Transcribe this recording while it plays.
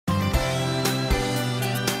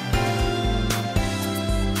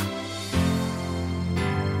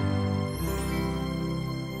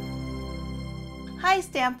Hi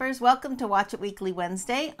Stampers, welcome to Watch It Weekly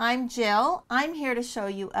Wednesday. I'm Jill. I'm here to show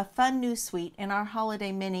you a fun new suite in our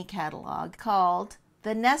holiday mini catalog called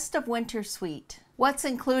the Nest of Winter Suite. What's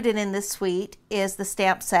included in this suite is the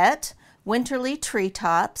stamp set, Winterly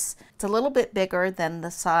Treetops. It's a little bit bigger than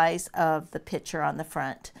the size of the picture on the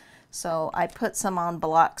front. So I put some on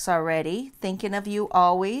blocks already. Thinking of You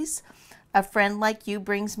Always, A Friend Like You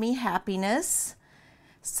Brings Me Happiness,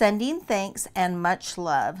 Sending Thanks and Much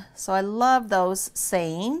Love. So I love those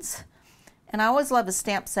sayings, and I always love a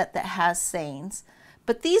stamp set that has sayings.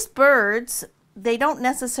 But these birds, they don't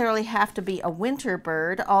necessarily have to be a winter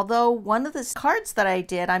bird, although one of the cards that I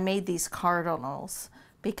did, I made these cardinals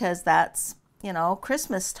because that's, you know,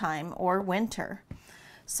 Christmas time or winter.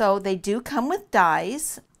 So they do come with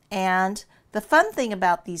dies, and the fun thing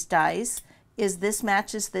about these dies is this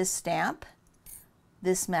matches this stamp.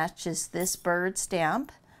 This matches this bird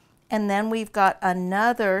stamp. And then we've got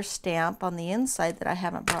another stamp on the inside that I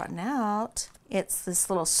haven't brought out. It's this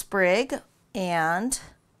little sprig and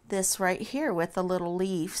this right here with the little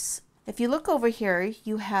leaves. If you look over here,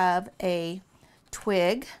 you have a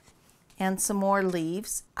twig and some more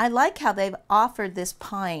leaves. I like how they've offered this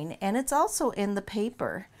pine, and it's also in the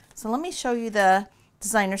paper. So let me show you the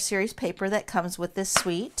designer series paper that comes with this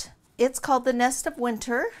suite. It's called the Nest of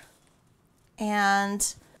Winter,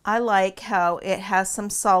 and I like how it has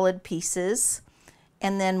some solid pieces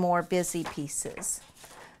and then more busy pieces.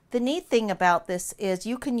 The neat thing about this is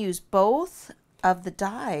you can use both of the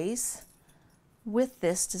dies with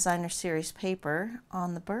this designer series paper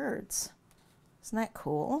on the birds. Isn't that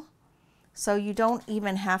cool? So you don't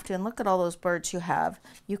even have to, and look at all those birds you have,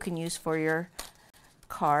 you can use for your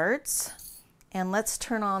cards. And let's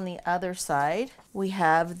turn on the other side. We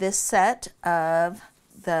have this set of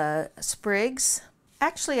the sprigs.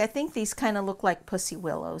 Actually, I think these kind of look like pussy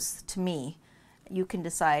willows to me. You can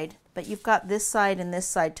decide, but you've got this side and this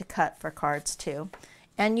side to cut for cards too.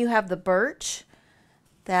 And you have the birch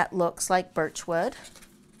that looks like birchwood.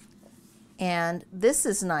 And this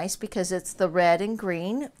is nice because it's the red and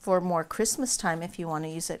green for more Christmas time if you want to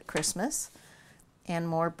use it at Christmas. And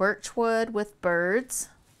more birchwood with birds.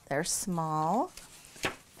 They're small.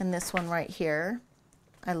 And this one right here,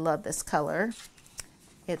 I love this color.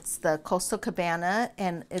 It's the Coastal Cabana,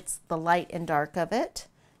 and it's the light and dark of it.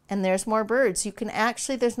 And there's more birds. You can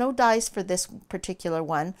actually, there's no dies for this particular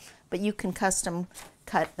one, but you can custom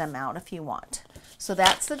cut them out if you want. So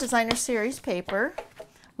that's the designer series paper.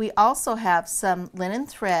 We also have some linen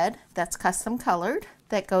thread that's custom colored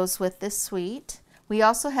that goes with this suite. We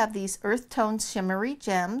also have these earth tone shimmery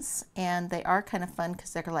gems, and they are kind of fun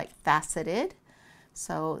because they're like faceted.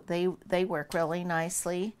 So they work really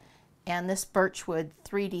nicely. And this birchwood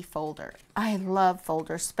 3D folder. I love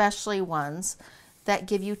folders, especially ones that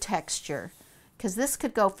give you texture, because this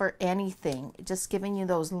could go for anything, just giving you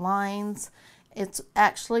those lines. It's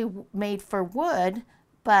actually made for wood,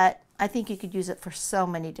 but I think you could use it for so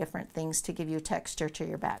many different things to give you texture to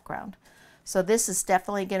your background. So this is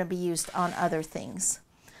definitely going to be used on other things.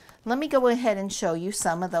 Let me go ahead and show you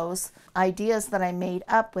some of those ideas that I made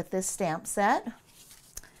up with this stamp set.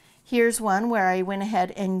 Here's one where I went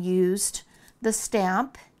ahead and used the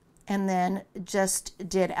stamp and then just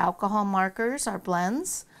did alcohol markers, our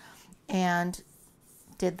blends, and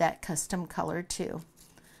did that custom color too.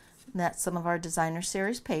 And that's some of our designer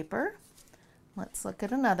series paper. Let's look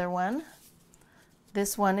at another one.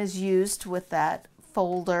 This one is used with that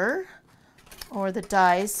folder or the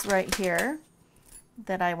dies right here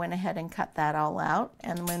that I went ahead and cut that all out.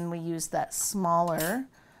 And when we use that smaller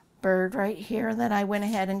bird right here that I went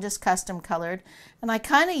ahead and just custom colored, and I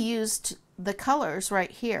kind of used the colors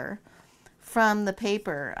right here from the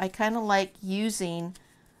paper. I kind of like using,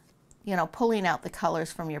 you know, pulling out the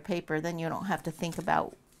colors from your paper, then you don't have to think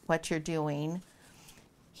about what you're doing.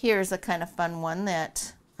 Here's a kind of fun one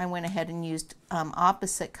that I went ahead and used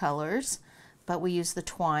opposite colors, but we used the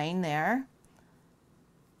twine there.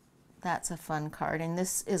 That's a fun card, and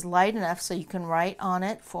this is light enough so you can write on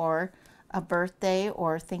it for a birthday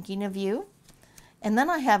or thinking of you. And then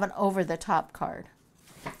I have an over-the-top card.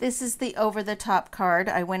 This is the over-the-top card.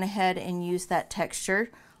 I went ahead and used that texture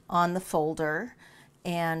on the folder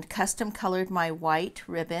and custom colored my white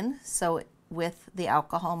ribbon so with the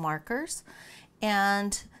alcohol markers.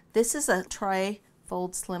 And this is a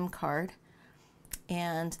tri-fold slim card,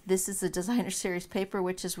 and this is a designer series paper,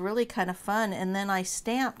 which is really kind of fun. And then I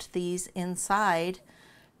stamped these inside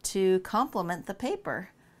to complement the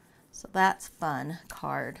paper. So that's fun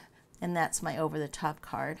card, and that's my over-the-top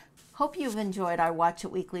card. Hope you've enjoyed our Watch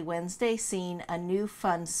It Weekly Wednesday, seeing a new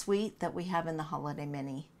fun suite that we have in the Holiday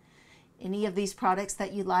Mini. any of these products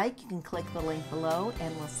that you like, you can click the link below,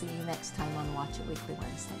 and we'll see you next time on Watch It Weekly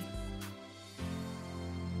Wednesday.